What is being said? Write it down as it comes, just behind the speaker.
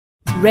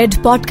Red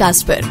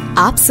podcast पर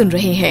आप सुन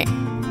रहे हैं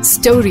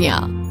स्टोरियां।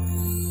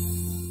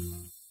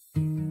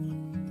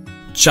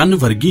 चन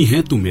वर्गी है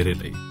तू मेरे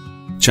लिए,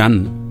 चन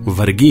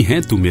वर्गी है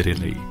तू मेरे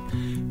लिए,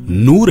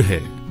 ਨੂਰ ਹੈ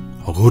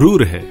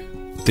ਗੁਰੂਰ ਹੈ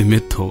ਤੇ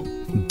ਮੈਥੋਂ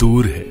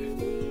ਦੂਰ ਹੈ।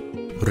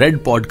 ਰੈਡ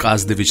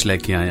ਪੋਡਕਾਸਟ ਦੇ ਵਿੱਚ ਲੈ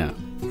ਕੇ ਆਇਆ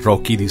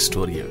ਰੌਕੀ ਦੀ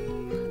ਸਟੋਰੀਆਂ।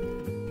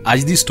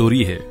 ਅੱਜ ਦੀ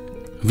ਸਟੋਰੀ ਹੈ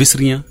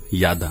ਵਿਸਰੀਆਂ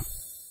ਯਾਦਾਂ।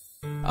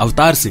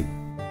 ਅਵਤਾਰ ਸਿੰਘ,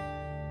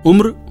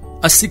 ਉਮਰ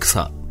 80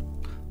 ਸਾਲ,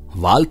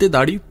 ਵਾਲ ਤੇ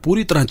ਦਾੜੀ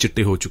ਪੂਰੀ ਤਰ੍ਹਾਂ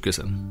ਚਿੱਟੇ ਹੋ ਚੁੱਕੇ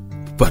ਸਨ,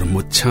 ਪਰ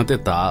ਮੁੱਛਾਂ ਤੇ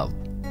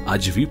ਤਾਬ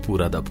ਅੱਜ ਵੀ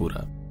ਪੂਰਾ ਦਾ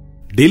ਪੂਰਾ।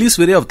 ਡੇਲੀ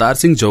ਸਵੇਰੇ ਅਵਤਾਰ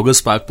ਸਿੰਘ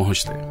ਜੋਗਸ ਪਾਰਕ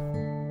ਪਹੁੰਚਦੇ।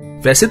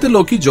 ਵੈਸੇ ਤੇ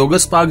ਲੋਕੀ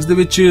ਜੋਗਸ ਪਾਰਕਸ ਦੇ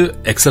ਵਿੱਚ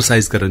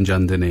ਐਕਸਰਸਾਈਜ਼ ਕਰਨ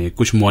ਜਾਂਦੇ ਨੇ,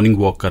 ਕੁਝ ਮਾਰਨਿੰਗ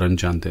ਵਾਕ ਕਰਨ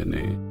ਜਾਂਦੇ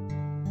ਨੇ,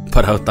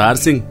 ਪਰ ਅਵਤਾਰ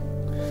ਸਿੰਘ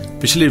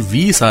ਪਿਛਲੇ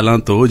 20 ਸਾਲਾਂ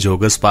ਤੋਂ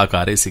ਜੋਗਸ ਪਾਰਕ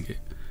ਆ ਰਹੇ ਸੀਗੇ,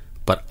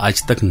 ਪਰ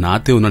ਅੱਜ ਤੱਕ ਨਾ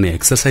ਤੇ ਉਹਨਾਂ ਨੇ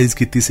ਐਕਸਰਸਾਈਜ਼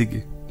ਕੀਤੀ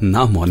ਸੀਗੀ,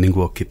 ਨਾ ਮਾਰਨਿੰਗ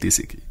ਵਾਕ ਕੀਤੀ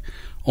ਸੀਗੀ।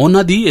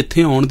 ਉਹਨਾਂ ਦੀ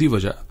ਇੱਥੇ ਆਉਣ ਦੀ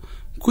ਵਜ੍ਹਾ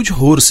ਕੁਝ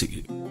ਹੋਰ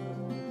ਸੀਗੀ।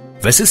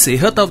 ਵੈਸੇ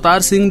ਸਿਹਤ ਅਵਤਾਰ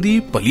ਸਿੰਘ ਦੀ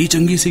ਭਲੀ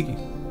ਚੰਗੀ ਸੀਗੀ।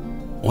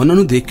 ਉਹਨਾਂ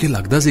ਨੂੰ ਦੇਖ ਕੇ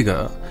ਲੱਗਦਾ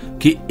ਸੀਗਾ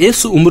ਕਿ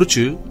ਇਸ ਉਮਰ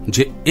 'ਚ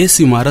ਜੇ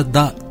ਇਸ ਇਮਾਰਤ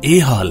ਦਾ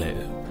ਇਹ ਹਾਲ ਹੈ,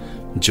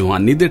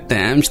 ਜਵਾਨੀ ਦੇ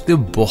ਟਾਈਮ 'ਚ ਤੇ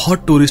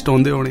ਬਹੁਤ ਟੂਰਿਸਟ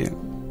ਆਉਂਦੇ ਹੋਣੇ ਆ।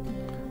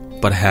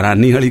 ਪਰ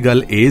ਹੈਰਾਨੀ ਵਾਲੀ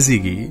ਗੱਲ ਇਹ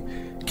ਸੀਗੀ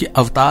ਕਿ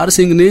ਅਵਤਾਰ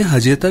ਸਿੰਘ ਨੇ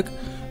ਹਜੇ ਤੱਕ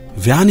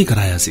ਵਿਆਹ ਨਹੀਂ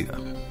ਕਰਾਇਆ ਸੀਗਾ।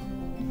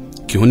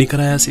 ਕਿਉਂ ਨਹੀਂ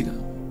ਕਰਾਇਆ ਸੀਗਾ?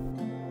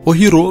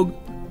 ਉਹੀ ਰੋਗ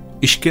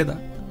ਇਸ਼ਕੇ ਦਾ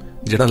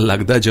ਜਿਹੜਾ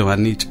ਲੱਗਦਾ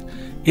ਜਵਾਨੀ 'ਚ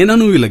ਇਹਨਾਂ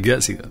ਨੂੰ ਵੀ ਲੱਗਿਆ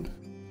ਸੀਗਾ।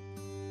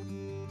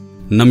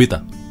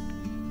 ਨਮਿਤਾ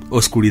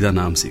ਉਸ ਕੁੜੀ ਦਾ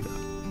ਨਾਮ ਸੀਗਾ।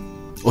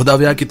 ਉਹਦਾ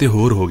ਵਿਆਹ ਕਿਤੇ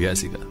ਹੋਰ ਹੋ ਗਿਆ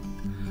ਸੀਗਾ।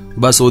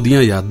 ਬਸ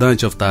ਉਹਦੀਆਂ ਯਾਦਾਂ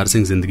 'ਚ ਅਵਤਾਰ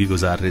ਸਿੰਘ ਜ਼ਿੰਦਗੀ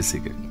ਗੁਜ਼ਾਰ ਰਹੇ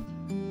ਸੀਗੇ।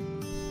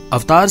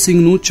 ਅਵਤਾਰ ਸਿੰਘ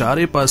ਨੂੰ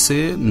ਚਾਰੇ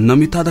ਪਾਸੇ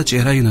ਨਮਿਤਾ ਦਾ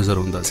ਚਿਹਰਾ ਹੀ ਨਜ਼ਰ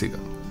ਆਉਂਦਾ ਸੀਗਾ।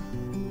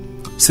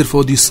 ਸਿਰਫ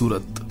ਉਹਦੀ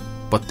ਸੂਰਤ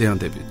ਪੱਤਿਆਂ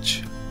ਦੇ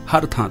ਵਿੱਚ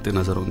ਹਰ ਥਾਂ ਤੇ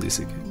ਨਜ਼ਰ ਆਉਂਦੀ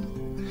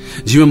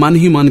ਸੀਗੀ। ਜਿਵੇਂ ਮਨ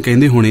ਹੀ ਮਨ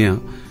ਕਹਿੰਦੇ ਹੋਣੇ ਆ,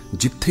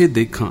 ਜਿੱਥੇ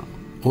ਦੇਖਾਂ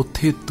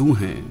ਉੱਥੇ ਤੂੰ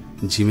ਹੈ,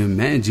 ਜਿਵੇਂ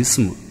ਮੈਂ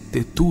ਜਿਸਮ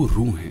ਤੇ ਤੂੰ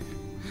ਰੂਹ ਹੈ,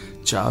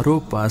 ਚਾਰੋਂ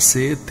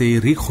ਪਾਸੇ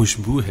ਤੇਰੀ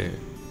ਖੁਸ਼ਬੂ ਹੈ,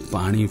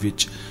 ਪਾਣੀ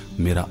ਵਿੱਚ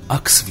ਮੇਰਾ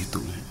ਅਕਸ ਵੀ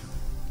ਤੂੰ ਹੈ।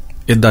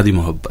 ਏਦਾਂ ਦੀ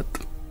ਮੁਹੱਬਤ।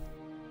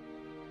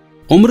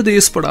 ਉਮਰ ਦੇ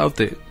ਇਸ ਪੜਾਵ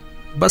ਤੇ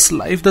ਬਸ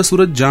ਲਾਈਫ ਦਾ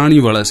ਸੂਰਜ ਜਾਣ ਹੀ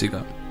ਵਾਲਾ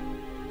ਸੀਗਾ।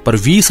 ਪਰ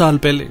 20 ਸਾਲ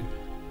ਪਹਿਲੇ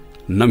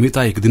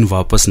ਨਮਿਤਾ ਇੱਕ ਦਿਨ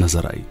ਵਾਪਸ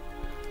ਨਜ਼ਰ ਆਈ।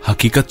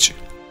 ਹਕੀਕਤ 'ਚ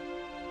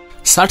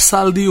 60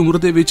 ਸਾਲ ਦੀ ਉਮਰ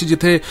ਦੇ ਵਿੱਚ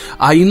ਜਿੱਥੇ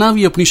ਆਈਨਾ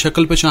ਵੀ ਆਪਣੀ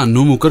ਸ਼ਕਲ ਪਛਾਣ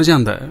ਨੂੰ ਮੁੱਕਰ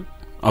ਜਾਂਦਾ ਹੈ,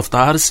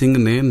 ਅਵਤਾਰ ਸਿੰਘ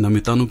ਨੇ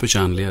ਨਮਿਤਾ ਨੂੰ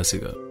ਪਛਾਣ ਲਿਆ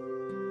ਸੀਗਾ।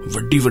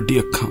 ਵੱਡੀ ਵੱਡੀ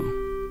ਅੱਖਾਂ,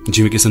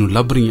 ਜਿਵੇਂ ਕਿਸੇ ਨੂੰ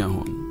ਲੱਭ ਰਹੀਆਂ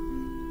ਹੋਣ,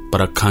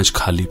 ਪਰ ਅੱਖਾਂ 'ਚ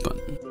ਖਾਲੀਪਨ।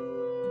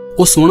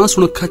 ਉਹ ਸੋਹਣਾ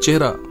ਸੁਨੱਖਾ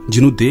ਚਿਹਰਾ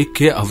ਜਿਹਨੂੰ ਦੇਖ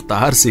ਕੇ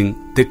ਅਵਤਾਰ ਸਿੰਘ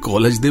ਤੇ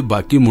ਕਾਲਜ ਦੇ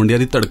ਬਾਕੀ ਮੁੰਡਿਆਂ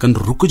ਦੀ ਧੜਕਨ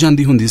ਰੁਕ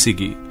ਜਾਂਦੀ ਹੁੰਦੀ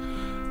ਸੀਗੀ,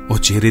 ਉਹ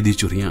ਚਿਹਰੇ ਦੀ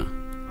ਚੁਰੀਆਂ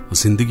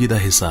ਜ਼ਿੰਦਗੀ ਦਾ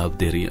ਹਿਸਾਬ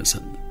ਦੇ ਰਹੀਆਂ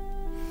ਸਨ।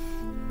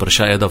 ਪਰ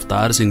ਸ਼ਾਇਦ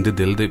ਅਵਤਾਰ ਸਿੰਘ ਦੇ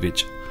ਦਿਲ ਦੇ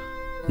ਵਿੱਚ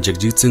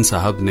ਜਗਜੀਤ ਸਿੰਘ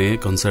ਸਾਹਿਬ ਨੇ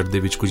ਕਨਸਰਟ ਦੇ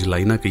ਵਿੱਚ ਕੁਝ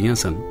ਲਾਈਨਾਂ ਕਹੀਆਂ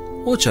ਸਨ,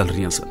 ਉਹ ਚੱਲ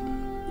ਰਹੀਆਂ ਸਨ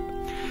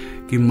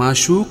ਕਿ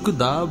ਮਾਸ਼ੂਕ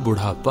ਦਾ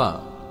ਬੁਢਾਪਾ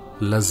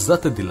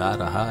ਲਜ਼ਤ ਦਿਲਾ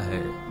ਰਹਾ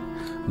ਹੈ,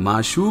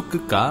 ਮਾਸ਼ੂਕ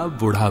ਕਾ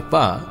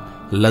ਬੁਢਾਪਾ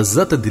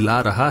ਲਜ਼ਤ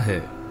ਦਿਲਾ ਰਹਾ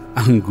ਹੈ,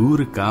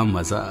 ਅੰਗੂਰ ਕਾ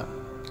ਮਜ਼ਾ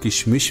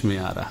ਕਿਸ਼ਮਿਸ਼ ਮੇਂ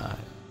ਆ ਰਹਾ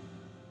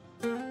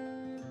ਹੈ।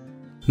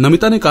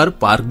 ਨਮਿਤਾ ਨੇ ਘਰ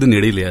ਪਾਰਕ ਦੇ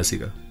ਨੇੜੇ ਲਿਆ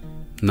ਸੀਗਾ।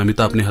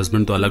 ਨਮਿਤਾ ਆਪਣੇ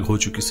ਹਸਬੈਂਡ ਤੋਂ ਅਲੱਗ ਹੋ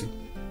ਚੁੱਕੀ ਸੀ।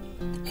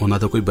 ਉਹਨਾਂ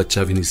ਦਾ ਕੋਈ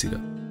ਬੱਚਾ ਵੀ ਨਹੀਂ ਸੀਗਾ।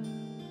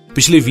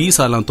 ਪਿਛਲੇ 20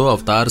 ਸਾਲਾਂ ਤੋਂ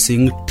ਅਵਤਾਰ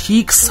ਸਿੰਘ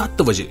ਠੀਕ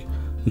 7 ਵਜੇ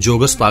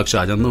ਜੋਗਸ ਪਾਰਕ 'ਚ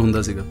ਆ ਜਾਂਦਾ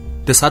ਹੁੰਦਾ ਸੀਗਾ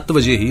ਤੇ 7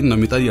 ਵਜੇ ਹੀ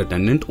ਨਮਿਤਾ ਦੀ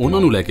ਅਟੈਂਡੈਂਟ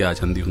ਉਹਨਾਂ ਨੂੰ ਲੈ ਕੇ ਆ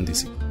ਜਾਂਦੀ ਹੁੰਦੀ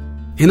ਸੀ।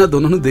 ਇਹਨਾਂ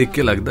ਦੋਨਾਂ ਨੂੰ ਦੇਖ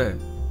ਕੇ ਲੱਗਦਾ ਹੈ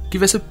ਕਿ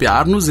ਵੈਸੇ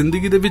ਪਿਆਰ ਨੂੰ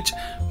ਜ਼ਿੰਦਗੀ ਦੇ ਵਿੱਚ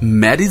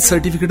ਮੈਰਿਜ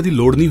ਸਰਟੀਫਿਕੇਟ ਦੀ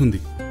ਲੋੜ ਨਹੀਂ ਹੁੰਦੀ।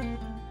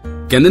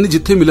 ਕਹਿੰਦੇ ਨੇ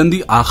ਜਿੱਥੇ ਮਿਲਣ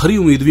ਦੀ ਆਖਰੀ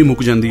ਉਮੀਦ ਵੀ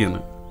ਮੁੱਕ ਜਾਂਦੀ ਹੈ ਨਾ,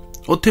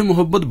 ਉੱਥੇ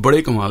ਮੁਹੱਬਤ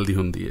ਬੜੇ ਕਮਾਲ ਦੀ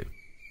ਹੁੰਦੀ ਹੈ।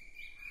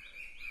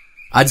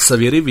 ਅੱਜ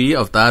ਸਵੇਰੇ ਵੀ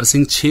ਅਵਤਾਰ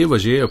ਸਿੰਘ 6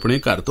 ਵਜੇ ਆਪਣੇ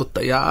ਘਰ ਤੋਂ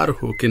ਤਿਆਰ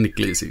ਹੋ ਕੇ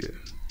ਨਿਕਲੇ ਸੀਗੇ।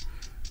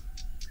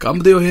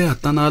 ਕੰਬਦੇ ਹੋਏ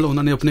ਹੱਥਾਂ ਨਾਲ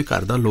ਉਹਨਾਂ ਨੇ ਆਪਣੇ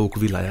ਘਰ ਦਾ ਲੋਕ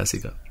ਵੀ ਲਾਇਆ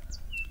ਸੀਗਾ,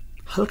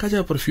 ਹਲਕਾ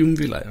ਜਿਹਾ ਪਰਫਿਊਮ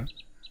ਵੀ ਲਾਇਆ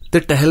ਤੇ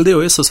ਟਹਿਲਦੇ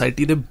ਹੋਏ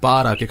ਸੁਸਾਇਟੀ ਦੇ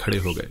ਬਾਹਰ ਆ ਕੇ ਖੜੇ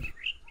ਹੋ ਗਏ।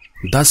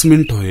 10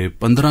 ਮਿੰਟ ਹੋਏ,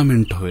 15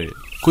 ਮਿੰਟ ਹੋਏ,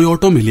 ਕੋਈ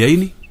ਆਟੋ ਮਿਲਿਆ ਹੀ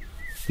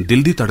ਨਹੀਂ।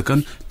 ਦਿਲ ਦੀ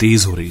ਧੜਕਨ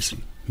ਤੇਜ਼ ਹੋ ਰਹੀ ਸੀ,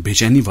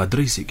 ਬੇਚੈਨੀ ਵੱਧ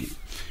ਰਹੀ ਸੀਗੀ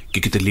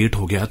ਕਿ ਕਿਤੇ ਲੇਟ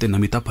ਹੋ ਗਿਆ ਤੇ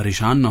ਨਮਿਤਾ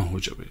ਪਰੇਸ਼ਾਨ ਨਾ ਹੋ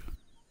ਜਾਵੇ।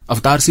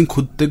 ਅਵਤਾਰ ਸਿੰਘ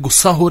ਖੁਦ ਤੇ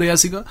ਗੁੱਸਾ ਹੋ ਰਿਹਾ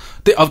ਸੀਗਾ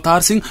ਤੇ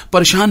ਅਵਤਾਰ ਸਿੰਘ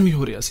ਪਰੇਸ਼ਾਨ ਵੀ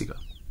ਹੋ ਰਿਹਾ ਸੀਗਾ।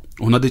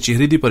 ਉਹਨਾਂ ਦੇ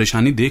ਚਿਹਰੇ ਦੀ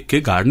ਪਰੇਸ਼ਾਨੀ ਦੇਖ ਕੇ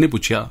ਗਾਰਡ ਨੇ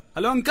ਪੁੱਛਿਆ,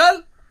 ਹੈਲੋ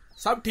ਅੰਕਲ,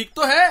 ਸਭ ਠੀਕ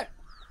तो है?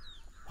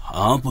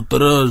 हाँ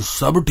पुत्र,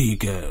 सब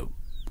ठीक है।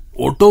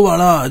 ऑटो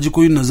वाला आज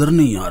कोई नजर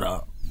नहीं आ रहा,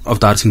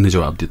 अवतार सिंह ने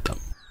जवाब दिया।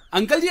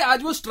 अंकल जी,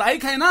 आज वो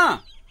स्ट्राइक है ना,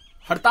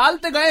 हड़ताल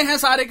ते गए हैं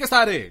सारे के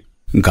सारे,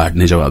 गार्ड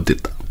ने जवाब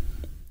दिया।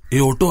 ये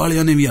ऑटो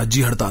वालियां ने भी आज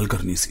ही हड़ताल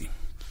करनी सी।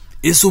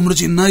 इस उम्र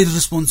च इन्ना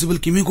इररिस्पोंसिबल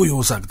किवें कोई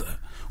हो सकता है?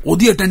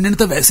 ओदी अटेंडेंट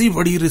तो वैसे ही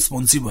बड़ी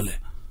रिस्पोंसिबल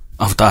है,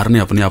 अवतार ने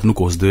अपने आप को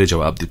कोसदे हुए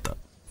जवाब दिता।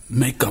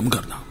 मैं एक काम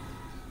करना,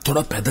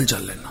 थोड़ा पैदल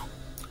चल लेना,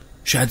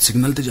 शायद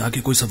सिग्नल ते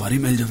जाके कोई सवारी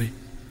मिल जावे।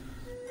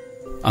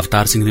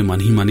 अवतार सिंह ने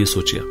मन ही मन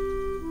सोचिया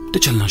ते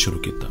चलना शुरू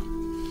किया।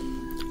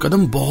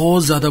 कदम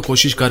बहुत ज्यादा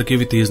कोशिश करके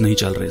भी तेज नहीं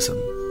चल रहे सन,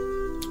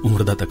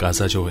 उम्र दा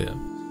तकाजा जो होया।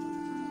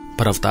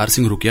 पर अवतार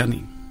सिंह रुकिया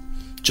नहीं,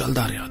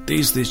 चलता रहा,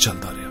 तेज तेज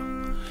चलता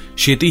रहा।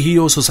 छेती ही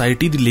वो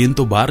सोसाइटी दी लेन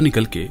तो बाहर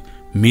निकल के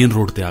मेन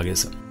रोड ते आ गए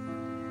सन।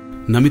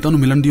 नमिता नूं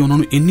मिलन दी उन्हां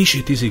नूं इन्नी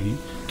छेती सीगी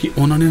कि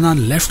उन्हां ने ना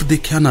लैफ्ट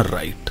देखिया ना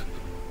राइट,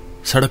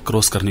 सड़क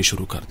क्रॉस करनी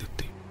शुरू कर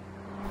दी।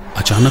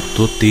 अचानक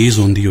तो तेज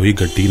होंदी हुई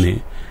गड्डी ने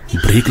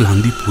ब्रेक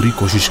लाने की पूरी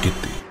कोशिश की,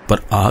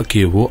 ਪਰ ਆ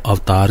ਕੇ ਉਹ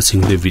ਅਵਤਾਰ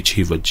ਸਿੰਘ ਦੇ ਵਿੱਚ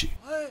ਹੀ ਵੱਜੀ।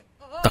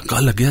 ਧੱਕਾ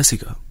ਲੱਗਿਆ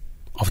ਸੀਗਾ।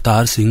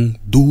 ਅਵਤਾਰ ਸਿੰਘ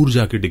ਦੂਰ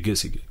ਜਾ ਕੇ ਡਿੱਗੇ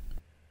ਸੀਗੇ।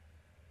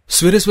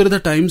 ਸਵੇਰੇ ਦਾ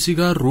ਟਾਈਮ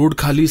ਸੀਗਾ, ਰੋਡ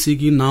ਖਾਲੀ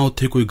ਸੀਗੀ, ਨਾ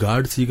ਉੱਥੇ ਕੋਈ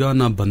ਗਾਰਡ ਸੀਗਾ,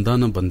 ਨਾ ਬੰਦਾ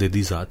ਨਾ ਬੰਦੇ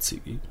ਦੀ ਜ਼ਾਤ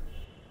ਸੀਗੀ।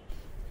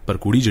 ਪਰ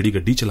ਕੁੜੀ ਜਿਹੜੀ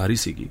ਗੱਡੀ ਚਲਾ ਰਹੀ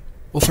ਸੀਗੀ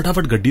ਉਹ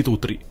ਫਟਾਫਟ ਗੱਡੀ ਤੋਂ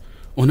ਉਤਰੀ।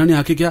 ਉਹਨਾਂ ਨੇ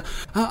ਆ ਕੇ ਕਿਹਾ,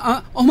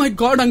 ਓ ਮਾਈ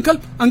ਗॉड ਅੰਕਲ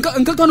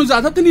ਤੁਹਾਨੂੰ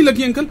ਜ਼ਿਆਦਾ ਤੇ ਨਹੀਂ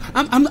ਲੱਗੀ ਅੰਕਲ?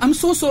 ਆਮ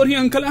ਸੋ ਸੌਰੀ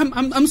ਅੰਕਲ,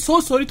 ਆਮ ਸੋ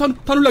ਸੌਰੀ,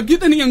 ਤੁਹਾਨੂੰ ਲੱਗੀ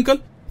ਤੇ ਨਹੀਂ ਅੰਕਲ?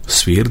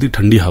 ਸਵੇਰ ਦੀ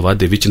ਠੰਡੀ ਹਵਾ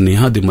ਦੇ ਵਿੱਚ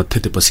ਨੇਹਾ ਦੇ ਮੱਥੇ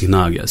ਤੇ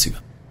ਪਸੀਨਾ ਆ ਗਿਆ ਸੀਗਾ।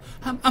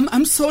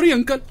 ਆਮ ਸੌਰੀ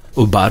ਅੰਕਲ।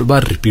 ਉਹ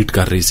ਬਾਰ-ਬਾਰ ਰਿਪੀਟ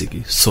ਕਰ ਰਹੀ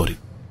ਸੀਗੀ, ਸੌਰੀ।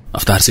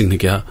 ਅਵਤਾਰ ਸਿੰਘ ਨੇ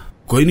ਕਿਹਾ,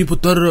 ਕੋਈ ਨਹੀਂ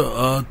ਪੁੱਤਰ,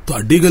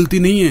 ਤੁਹਾਡੀ ਗਲਤੀ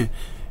ਨਹੀਂ ਹੈ,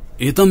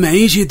 ਇਹ ਤਾਂ ਮੈਂ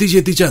ਹੀ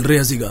ਛੇਤੀ ਚੱਲ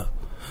ਰਿਹਾ ਸੀਗਾ,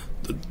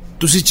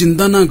 ਤੁਸੀਂ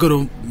ਚਿੰਤਾ ਨਾ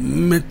ਕਰੋ,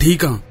 ਮੈਂ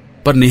ਠੀਕ ਹਾਂ।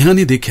 ਪਰ ਨੇਹਾ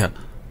ਨੇ ਦੇਖਿਆ,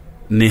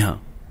 ਨੇਹਾ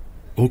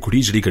ਉਹ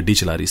ਕੁੜੀ ਜਿਹੜੀ ਗੱਡੀ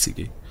ਚਲਾ ਰਹੀ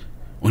ਸੀਗੀ,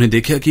 ਉਹਨੇ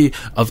ਦੇਖਿਆ ਕਿ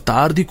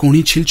ਅਵਤਾਰ ਦੀ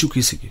ਕੋਣੀ ਛਿਲ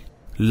ਚੁੱਕੀ ਸੀਗੀ।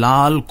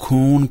 ਲਾਲ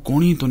ਖੂਨ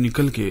ਕੋਣੀ ਤੋਂ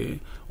ਨਿਕਲ ਕੇ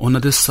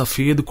ਉਹਨਾਂ ਦੇ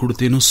ਸਫੇਦ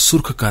ਕੁੜਤੇ ਨੂੰ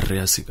ਸੁਰਖ ਕਰ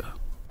ਰਿਹਾ ਸੀਗਾ।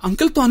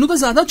 ਅੰਕਲ ਤੁਹਾਨੂੰ ਤਾਂ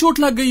ਜ਼ਿਆਦਾ ਚੋਟ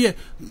ਲੱਗ ਗਈ ਹੈ,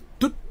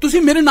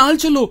 ਤੁਸੀਂ ਮੇਰੇ ਨਾਲ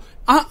ਚਲੋ,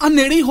 ਆ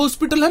ਨੇੜੇ ਹੀ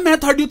ਹਸਪੀਟਲ ਹੈ, ਮੈਂ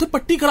ਤੁਹਾਡੀ ਉੱਥੇ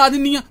ਪੱਟੀ ਕਰਾ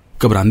ਦਿੰਨੀ ਆ।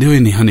 ਘਬਰਾਉਂਦੇ ਹੋਏ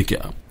ਨੇਹਾ ਨੇ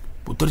ਕਿਹਾ,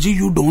 ਪੁੱਤਰ ਜੀ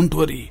you don't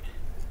worry,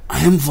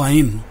 I am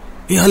fine,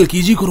 ਇਹ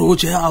ਹਲਕੀ ਜੀ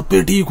ਖਰੋਚ ਹੈ,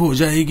 ਆਪੇ ਠੀਕ ਹੋ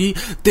ਜਾਏਗੀ,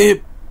 ਤੇ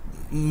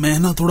ਮੈਂ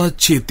ਨਾ ਥੋੜਾ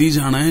ਛੇਤੀ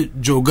ਜਾਣਾ ਹੈ,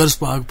 ਜੋਗਰਸ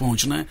ਪਾਰਕ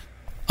ਪਹੁੰਚਣਾ ਹੈ।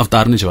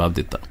 ਅਵਤਾਰ ਨੇ ਜਵਾਬ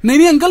ਦਿੱਤਾ,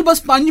 ਨਹੀਂ ਅੰਕਲ,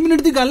 ਬਸ 5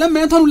 ਮਿੰਟ ਦੀ ਗੱਲ ਹੈ,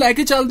 ਮੈਂ ਤੁਹਾਨੂੰ ਲੈ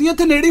ਕੇ ਚੱਲਦੀ ਹਾਂ,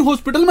 ਤੇ ਨੇੜੇ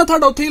ਹਸਪੀਟਲ, ਮੈਂ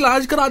ਤੁਹਾਡਾ ਉੱਥੇ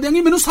ਇਲਾਜ ਕਰਾ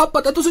ਦਿਆਂਗੀ, ਮੈਨੂੰ ਸਭ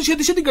ਪਤਾ, ਤੁਸੀਂ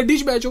ਛੇਤੀ ਗੱਡੀ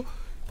 'ਚ ਬਹਿ ਜਾਓ।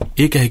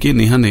 ਇਹ ਕਹਿ ਕੇ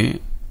ਨੇਹਾ ਨੇ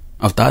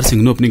ਅਵਤਾਰ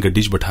ਸਿੰਘ ਨੂੰ ਆਪਣੀ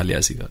ਗੱਡੀ 'ਚ ਬਿਠਾ ਲਿਆ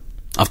ਸੀਗਾ।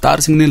 ਅਵਤਾਰ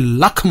ਸਿੰਘ ਨੇ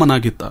ਲੱਖ ਮਨਾ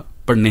ਕੀਤਾ,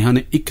 ਪਰ ਨੇਹਾ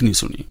ਨੇ ਇੱਕ ਨਹੀਂ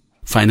ਸੁਣੀ।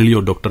 ਫਾਈਨਲੀ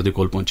ਉਹ ਡਾਕਟਰ ਦੇ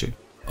ਕੋਲ ਪਹੁੰਚੇ।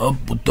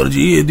 ਪੁੱਤਰ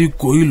ਜੀ ਇਹਦੀ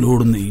ਕੋਈ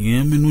ਲੋੜ ਨਹੀਂ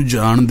ਹੈ, ਮੈਨੂੰ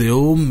ਜਾਣ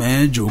ਦਿਓ,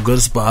 ਮੈਂ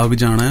ਜੋਗਰਸ ਪਾਰਕ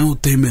ਜਾਣਾ ਹੈ,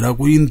 ਉੱਥੇ ਮੇਰਾ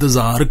ਕੋਈ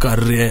ਇੰਤਜ਼ਾਰ ਕਰ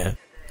ਰਿਹਾ ਹੈ।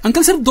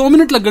 ਅੰਕਲ ਸਿਰਫ 2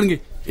 ਮਿੰਟ ਲੱਗਣਗੇ।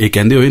 ਇਹ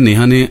ਕਹਿੰਦੇ ਹੋਏ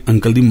ਨੇਹਾ ਨੇ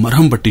ਅੰਕਲ ਦੀ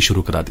ਮਰਹਮ ਪੱਟੀ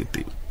ਸ਼ੁਰੂ ਕਰਾ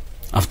ਦਿੱਤੀ।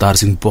 ਅਵਤਾਰ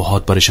ਸਿੰਘ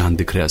ਬਹੁਤ ਪਰੇਸ਼ਾਨ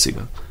ਦਿਖ ਰਿਹਾ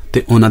ਸੀਗਾ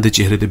ਤੇ ਉਹਨਾਂ ਦੇ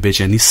ਚਿਹਰੇ ਤੇ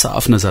ਬੇਚੈਨੀ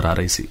ਸਾਫ਼ ਨਜ਼ਰ ਆ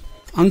ਰਹੀ ਸੀ।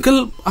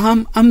 ਅੰਕਲ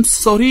ਆਮ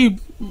ਸੌਰੀ,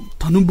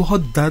 ਤੁਹਾਨੂੰ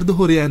ਬਹੁਤ ਦਰਦ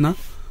ਹੋ ਰਿਹਾ ਹੈ ਨਾ?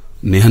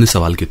 ਨੇਹਾ ਨੇ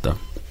ਸਵਾਲ ਕੀਤਾ।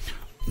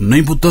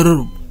 ਨਹੀਂ ਪੁੱਤਰ,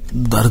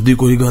 ਦਰਦ ਦੀ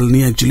ਕੋਈ ਗੱਲ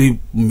ਨਹੀਂ, ਐਕਚੁਅਲੀ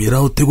ਮੇਰਾ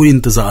ਉੱਥੇ ਕੋਈ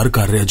ਇੰਤਜ਼ਾਰ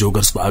ਕਰ ਰਿਹਾ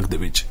ਜੋਗਰਸ ਪਾਰਕ ਦੇ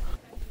ਵਿੱਚ।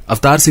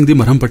 ਅਵਤਾਰ ਸਿੰਘ ਦੀ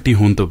ਮਰਹਮ ਪੱਟੀ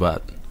ਹੋਣ ਤੋਂ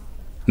ਬਾਅਦ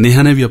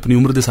ਨੇਹਾ ਨੇ ਵੀ ਆਪਣੀ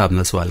ਉਮਰ ਦੇ ਹਿਸਾਬ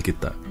ਨਾਲ ਸਵਾਲ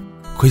ਕੀਤਾ,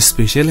 ਕੋਈ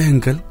ਸਪੈਸ਼ਲ ਹੈ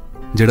ਅੰਕਲ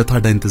ਜਿਹੜਾ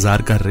ਤੁਹਾਡਾ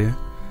ਇੰਤਜ਼ਾਰ ਕਰ ਰਿਹਾ?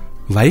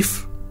 ਵਾਈਫ?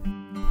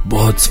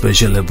 ਬਹੁਤ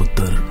ਸਪੈਸ਼ਲ ਹੈ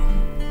ਪੁੱਤਰ,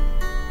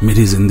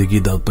 ਮੇਰੀ ਜ਼ਿੰਦਗੀ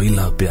ਦਾ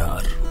ਪਹਿਲਾ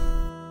ਪਿਆਰ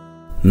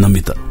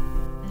ਨਮਿਤਾ।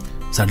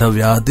 ਸਾਡਾ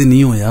ਵਿਆਹ ਤੇ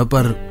ਨਹੀਂ ਹੋਇਆ,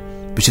 ਪਰ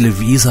ਪਿਛਲੇ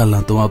 20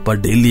 ਸਾਲਾਂ ਤੋਂ ਆਪਾਂ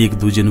ਡੇਲੀ ਇੱਕ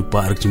ਦੂਜੇ ਨੂੰ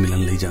ਪਾਰਕ 'ਚ ਮਿਲਣ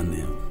ਲਈ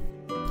ਜਾਂਦੇ ਹਾਂ।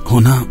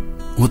 ਉਹ ਨਾ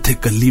ਉੱਥੇ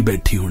ਕੱਲੀ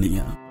ਬੈਠੀ ਹੋਣੀ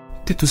ਆ,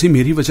 ਤੇ ਤੁਸੀਂ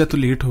ਮੇਰੀ ਵਜ੍ਹਾ ਤੋਂ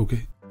ਲੇਟ ਹੋ ਗਏ।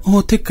 ਉਹ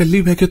ਉੱਥੇ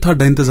ਕੱਲੀ ਬਹਿ ਕੇ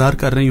ਤੁਹਾਡਾ ਇੰਤਜ਼ਾਰ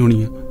ਕਰ ਰਹੀ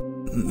ਹੋਣੀ ਆ।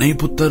 ਨਹੀਂ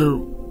ਪੁੱਤਰ,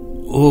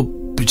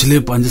 ਉਹ ਪਿਛਲੇ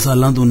 5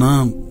 ਸਾਲਾਂ ਤੋਂ ਨਾ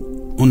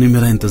ਉਹਨੇ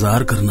ਮੇਰਾ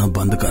ਇੰਤਜ਼ਾਰ ਕਰਨਾ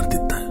ਬੰਦ ਕਰ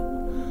ਦਿੱਤਾ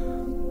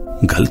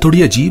ਹੈ। ਗੱਲ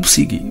ਥੋੜੀ ਅਜੀਬ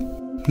ਸੀਗੀ,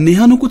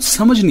 ਨੇਹਾ ਨੂੰ ਕੁਝ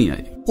ਸਮਝ ਨਹੀਂ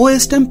ਆਈ। ਉਹ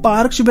ਇਸ ਟਾਈਮ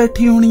ਪਾਰਕ 'ਚ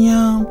ਬੈਠੀ ਹੋਣੀ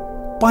ਆ,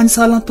 5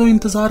 ਸਾਲਾਂ ਤੋਂ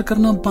ਇੰਤਜ਼ਾਰ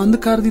ਕਰਨਾ ਬੰਦ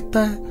ਕਰ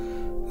ਦਿੱਤਾ ਹੈ,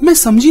 ਮੈਂ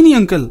ਸਮਝੀ ਨਹੀਂ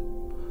ਅੰਕਲ।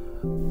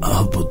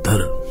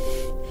 ਪੁੱਤਰ,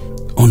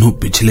 ਉਹਨੂੰ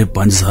ਪਿਛਲੇ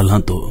 5 ਸਾਲਾਂ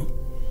ਤੋਂ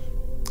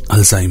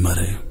ਅਲਜ਼ਾਈਮਰ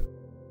ਹੈ,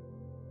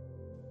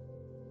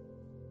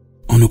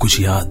 ਉਹਨੂੰ ਕੁਝ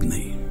ਯਾਦ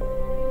ਨਹੀਂ।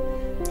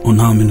 ਉਹ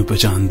ਨਾ ਮੈਨੂੰ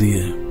ਪਛਾਣਦੀ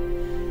ਹੈ,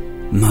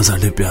 ਨਾ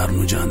ਸਾਡੇ ਪਿਆਰ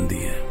ਨੂੰ ਜਾਣਦੀ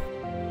ਹੈ।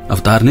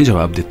 ਅਵਤਾਰ ਨੇ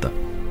ਜਵਾਬ ਦਿੱਤਾ।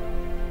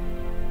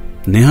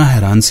 ਨੇਹਾ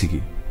ਹੈਰਾਨ ਸੀਗੀ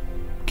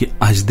ਕਿ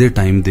ਅੱਜ ਦੇ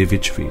ਟਾਈਮ ਦੇ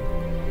ਵਿੱਚ ਵੀ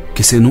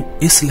ਕਿਸੇ ਨੂੰ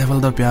ਇਸ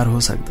ਲੈਵਲ ਦਾ ਪਿਆਰ ਹੋ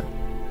ਸਕਦਾ।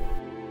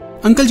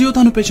 ਅੰਕਲ ਜੀ ਉਹ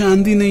ਤੁਹਾਨੂੰ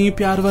ਪਛਾਣਦੀ ਨਹੀਂ,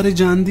 ਪਿਆਰ ਬਾਰੇ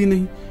ਜਾਣਦੀ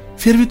ਨਹੀਂ,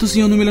 ਫਿਰ ਵੀ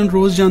ਤੁਸੀਂ ਉਹਨੂੰ ਮਿਲਣ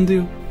ਰੋਜ਼ ਜਾਂਦੇ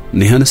ਹੋ?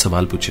 ਨੇਹਾ ਨੇ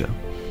ਸਵਾਲ ਪੁੱਛਿਆ।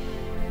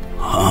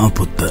 ਹਾਂ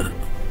ਪੁੱਤਰ,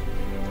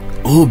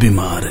 ਉਹ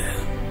ਬਿਮਾਰ ਹੈ,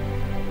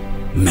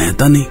 ਮੈਂ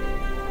ਤਾਂ ਨਹੀਂ।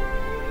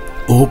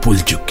 ਉਹ ਭੁੱਲ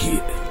ਚੁੱਕੀ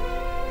ਹੈ,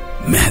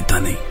 ਮੈਂ ਤਾਂ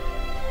ਨਹੀਂ।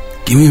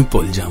 ਕਿਵੇਂ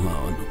ਭੁੱਲ ਜਾਵਾਂ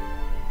ਉਹਨੂੰ?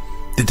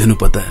 ਤੇ ਤੈਨੂੰ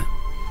ਪਤਾ ਹੈ,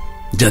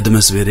 ਜਦ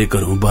ਮੈਂ ਸਵੇਰੇ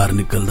ਘਰੋਂ ਬਾਹਰ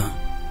ਨਿਕਲਦਾ,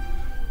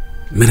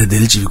 ਮੇਰੇ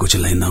ਦਿਲ 'ਚ ਵੀ ਕੁਝ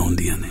ਲਾਈਨਾਂ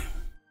ਹੁੰਦੀਆਂ ਨੇ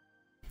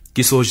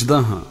ਕਿ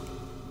ਸੋਚਦਾ ਹਾਂ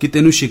ਕਿ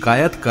ਤੈਨੂੰ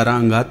ਸ਼ਿਕਾਇਤ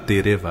ਕਰਾਂਗਾ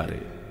ਤੇਰੇ ਬਾਰੇ,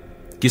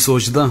 ਕਿ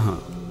ਸੋਚਦਾ ਹਾਂ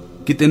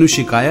ਕਿ ਤੈਨੂੰ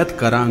ਸ਼ਿਕਾਇਤ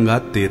ਕਰਾਂਗਾ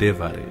ਤੇਰੇ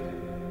ਬਾਰੇ।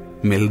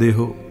 ਮਿਲਦੇ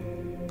ਹੋ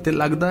ਤੇ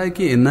ਲੱਗਦਾ ਹੈ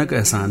ਕਿ ਇੰਨਾ ਕੁ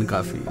ਅਹਿਸਾਨ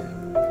ਕਾਫੀ ਹੈ।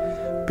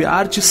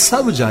 ਪਿਆਰ 'ਚ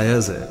ਸਭ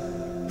ਜਾਇਜ਼ ਹੈ,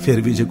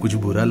 ਫਿਰ ਵੀ ਜੇ ਕੁਝ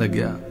ਬੁਰਾ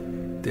ਲੱਗਿਆ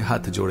ਤੇ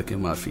ਹੱਥ ਜੋੜ ਕੇ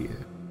ਮਾਫੀ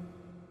ਹੈ।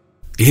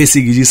 ਇਹ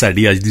ਸੀਗੀ ਜੀ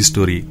ਸਾਡੀ ਅੱਜ ਦੀ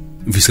ਸਟੋਰੀ,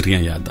 ਵਿਸਰੀਆਂ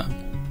ਯਾਦਾਂ।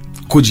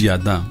 ਕੁਝ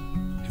ਯਾਦਾਂ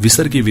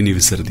ਵਿਸਰ ਕੇ ਵੀ ਨਹੀਂ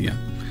ਵਿਸਰਦੀਆਂ।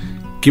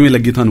 ਕਿਵੇਂ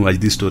ਲੱਗੀ ਤੁਹਾਨੂੰ ਅੱਜ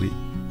ਦੀ ਸਟੋਰੀ?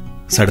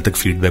 ਸਾਡੇ ਤੱਕ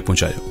ਫੀਡਬੈਕ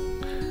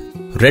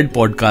ਪਹੁੰਚਾਇਓ। ਰੈਡ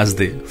ਪੋਡਕਾਸਟ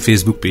ਦੇ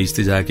ਫੇਸਬੁੱਕ ਪੇਜ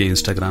ਤੇ ਜਾ ਕੇ,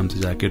 ਇੰਸਟਾਗ੍ਰਾਮ ਤੇ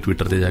ਜਾ ਕੇ,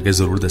 ਟਵਿੱਟਰ ਤੇ ਜਾ ਕੇ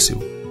ਜ਼ਰੂਰ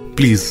ਦੱਸਿਓ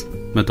ਪਲੀਜ਼।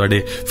 ਮੈਂ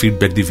ਤੁਹਾਡੇ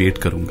ਫੀਡਬੈਕ ਦੀ ਵੇਟ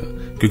ਕਰੂੰਗਾ,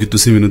 ਕਿਉਂਕਿ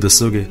ਤੁਸੀਂ ਮੈਨੂੰ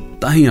ਦੱਸੋਗੇ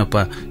ਤਾਂ ਹੀ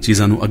ਆਪਾਂ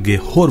ਚੀਜ਼ਾਂ ਨੂੰ ਅੱਗੇ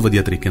ਹੋਰ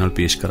ਵਧੀਆ ਤਰੀਕੇ ਨਾਲ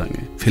ਪੇਸ਼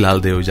ਕਰਾਂਗੇ।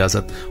 ਫਿਲਹਾਲ ਦਿਓ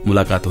ਇਜਾਜ਼ਤ,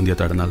 ਮੁਲਾਕਾਤ ਹੁੰਦੀ ਹੈ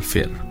ਤੁਹਾਡੇ ਨਾਲ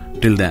ਫਿਰ।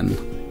 Till then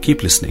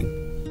keep listening.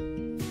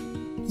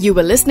 You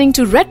were listening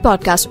to Red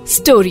Podcast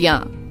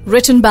Storiyan,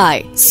 written by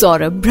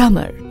Saurabh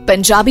Brahmer,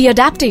 Punjabi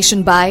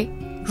adaptation by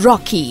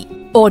Rocky,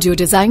 audio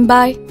design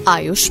by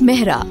Ayush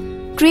Mehra,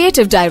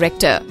 creative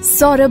director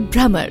Saurabh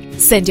Brahmer.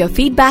 Send your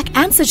feedback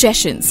and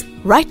suggestions.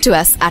 Write to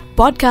us at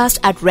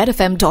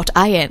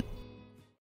podcast@redfm.in.